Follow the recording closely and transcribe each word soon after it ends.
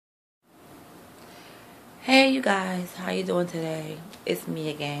Hey you guys, how you doing today? It's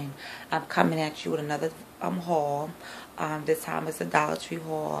me again. I'm coming at you with another haul. This time it's a Dollar Tree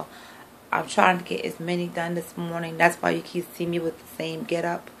haul. I'm trying to get as many done this morning. That's why you keep seeing me with the same get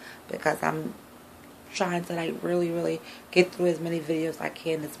up, because I'm trying to like really get through as many videos as I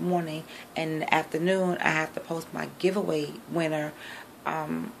can this morning. And in the afternoon I have to post my giveaway winner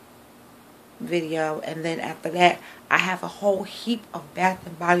video, and then after that I have a whole heap of Bath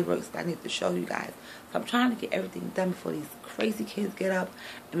and Body Works that I need to show you guys. So I'm trying to get everything done before these crazy kids get up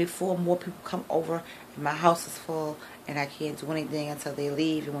and before more people come over and my house is full and I can't do anything until they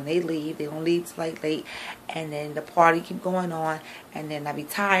leave. And when they leave, they don't leave till like late, and then the party keep going on, and then I be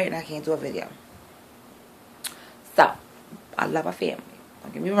tired and I can't do a video. So I love my family,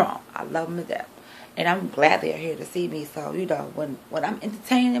 don't get me wrong, I love them to death, and I'm glad they're here to see me. So you know, when I'm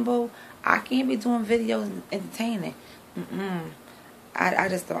entertaining, boo, I can't be doing videos and entertaining. I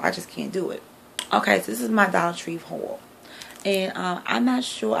just can't do it. Okay, so this is my Dollar Tree haul, and I'm not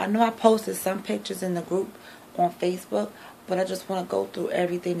sure. I know I posted some pictures in the group on Facebook, but I just want to go through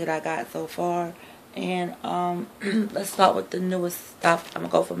everything that I got so far. And let's start with the newest stuff. I'm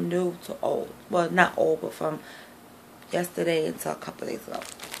gonna go from new to old. Well, not old, but from yesterday until a couple of days ago.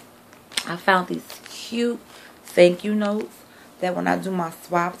 I found these cute thank you notes that when I do my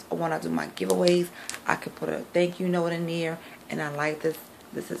swaps or when I do my giveaways, I can put a thank you note in there. And I like this.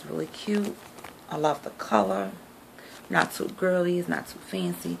 This is really cute. I love the color. Not too girly. It's not too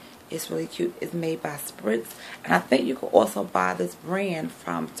fancy. It's really cute. It's made by Spritz. And I think you could also buy this brand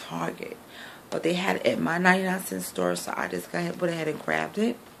from Target. But they had it at my 99-cent store, so I just went ahead and grabbed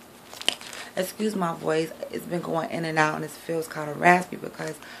it. Excuse my voice, it's been going in and out and it feels kind of raspy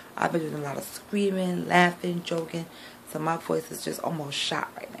because I've been doing a lot of screaming, laughing, joking, so my voice is just almost shot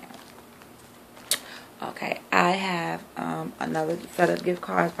right now. Okay, I have another set of gift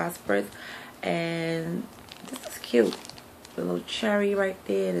cards by Spritz, and this is cute. The little cherry right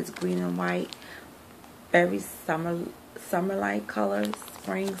there, it's green and white, very summer-like colors,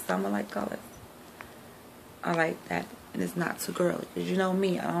 spring, summer-like colors. I like that. And it's not too girly, because you know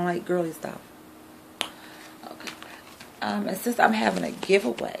me, I don't like girly stuff. Okay. And since I'm having a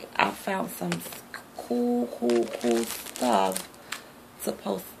giveaway, I found some cool stuff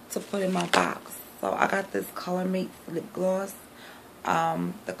to put in my box. So I got this Color Mates lip gloss.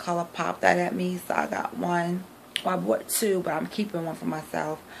 The color popped out at me, so I got one. Well, I bought two, but I'm keeping one for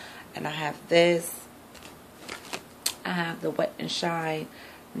myself. And I have this. I have the Wet n Shine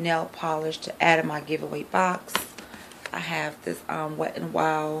nail polish to add in my giveaway box. I have this Wet n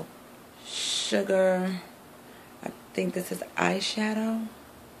Wild Sugar. I think this is eyeshadow.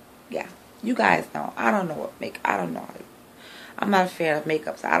 Yeah, you guys know. I don't know what I don't know. I'm not a fan of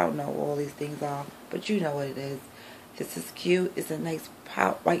makeup, so I don't know what all these things are. But you know what it is. This is cute. It's a nice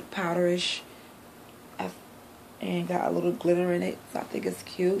white powderish. And got a little glitter in it, so I think it's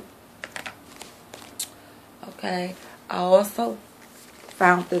cute. Okay. I also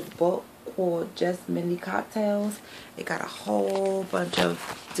found this book called Just Mini Cocktails. It got a whole bunch of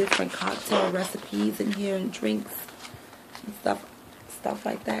different cocktail recipes in here and drinks and stuff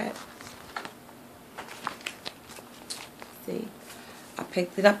like that. See, I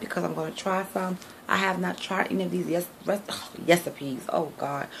picked it up because I'm going to try some. I have not tried any of these recipes. Oh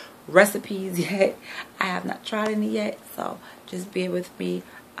God, recipes yet. I have not tried any yet, so just bear with me.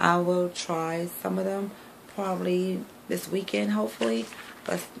 I will try some of them probably this weekend, hopefully.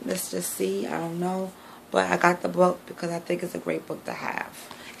 Let's just see. I don't know, but I got the book because I think it's a great book to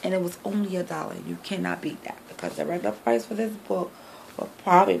have, and it was only $1. You cannot beat that, because the regular price for this book will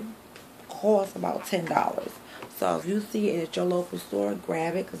probably cost about $10. So if you see it at your local store,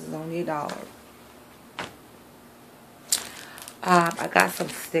 grab it because it's only $1. I got some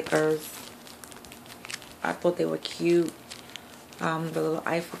stickers. I thought they were cute. The little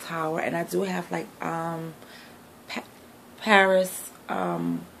Eiffel Tower, and I do have like Paris.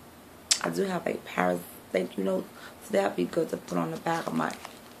 I do have like Paris thank you notes, so that'd be good to put on the back of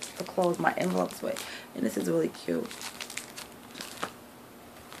to close my envelopes with. And this is really cute.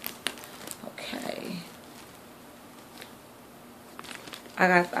 Okay.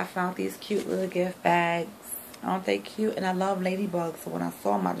 I found these cute little gift bags. Aren't they cute? And I love ladybugs, so when I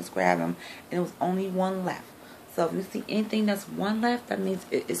saw them, I just grabbed them, and it was only one left. So if you see anything that's one left, that means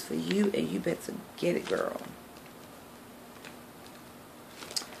it is for you, and you better get it, girl.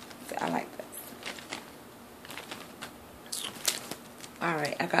 So I like this.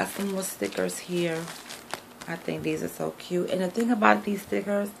 Alright, I got some more stickers here. I think these are so cute. And the thing about these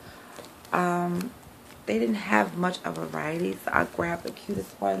stickers, they didn't have much of a variety, so I grabbed the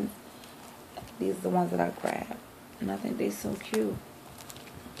cutest ones. These are the ones that I grabbed, and I think they're so cute.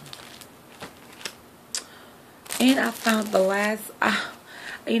 And I found the last,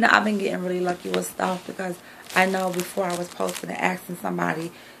 you know, I've been getting really lucky with stuff because I know before I was posting and asking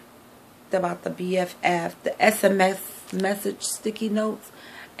somebody about the BFF, the SMS message sticky notes,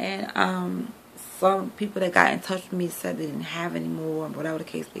 and some people that got in touch with me said they didn't have any more, whatever the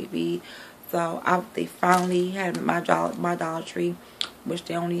case may be. So they finally had my Dollar Tree, which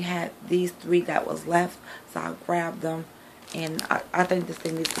they only had these 3 that was left. So I grabbed them, and I think this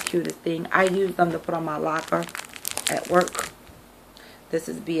thing is the cutest thing. I use them to put on my locker at work. This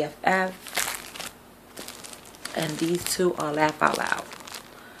is BFF, and these 2 are Laugh Out Loud.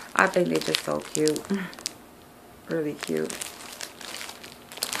 I think they're just so cute. Really cute.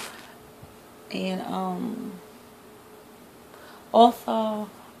 And also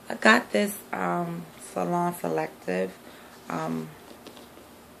I got this Salon Selective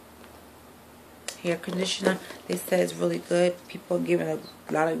hair conditioner. They said it's really good. People are giving a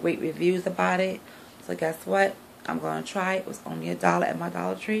lot of great reviews about it. So guess what? I'm going to try it. It was only $1 at my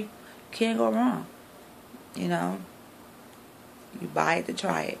Dollar Tree. Can't go wrong. You know, you buy it to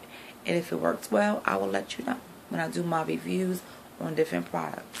try it. And if it works well, I will let you know when I do my reviews on different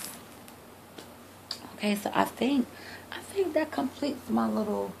products. Okay, so I think that completes my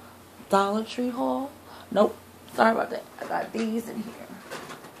little Dollar Tree haul. Nope, sorry about that. I got these in here.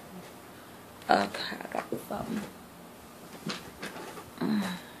 Okay, I got something.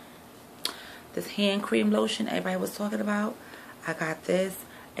 This hand cream lotion everybody was talking about. I got this,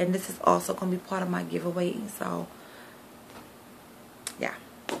 and this is also going to be part of my giveaway. So, yeah.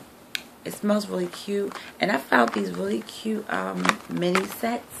 It smells really cute. And I found these really cute mini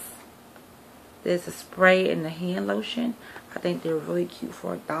sets. There's a spray and the hand lotion. I think they're really cute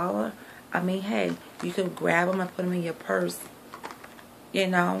for $1. I mean, hey, you can grab them and put them in your purse. You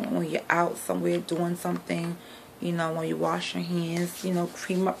know, when you're out somewhere doing something. You know, when you wash your hands. You know,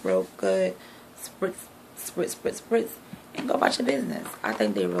 cream up real good. Spritz, spritz, spritz, spritz. And go about your business. I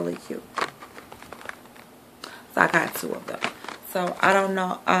think they're really cute. So I got 2 of them. So I don't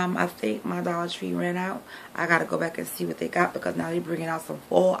know. I think my Dollar Tree ran out. I got to go back and see what they got because now they're bringing out some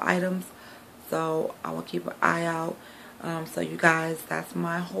fall items. So I will keep an eye out. So you guys, that's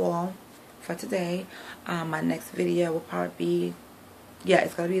my haul for today. My next video will probably be, yeah,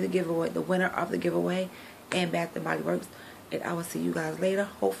 it's going to be the giveaway, the winner of the giveaway and Bath & Body Works. And I will see you guys later.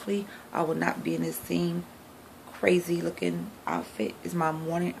 Hopefully I will not be in this same crazy looking outfit. It's my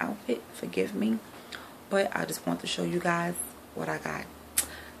morning outfit. Forgive me. But I just want to show you guys what I got.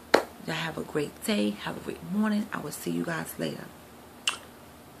 Y'all have a great day. Have a great morning. I will see you guys later.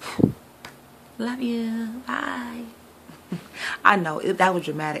 Love you. Bye. I know that was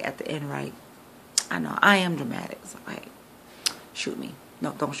dramatic at the end, right? I know I am dramatic. So, hey, shoot me.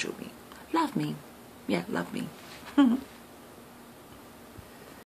 No, don't shoot me. Love me. Yeah, love me.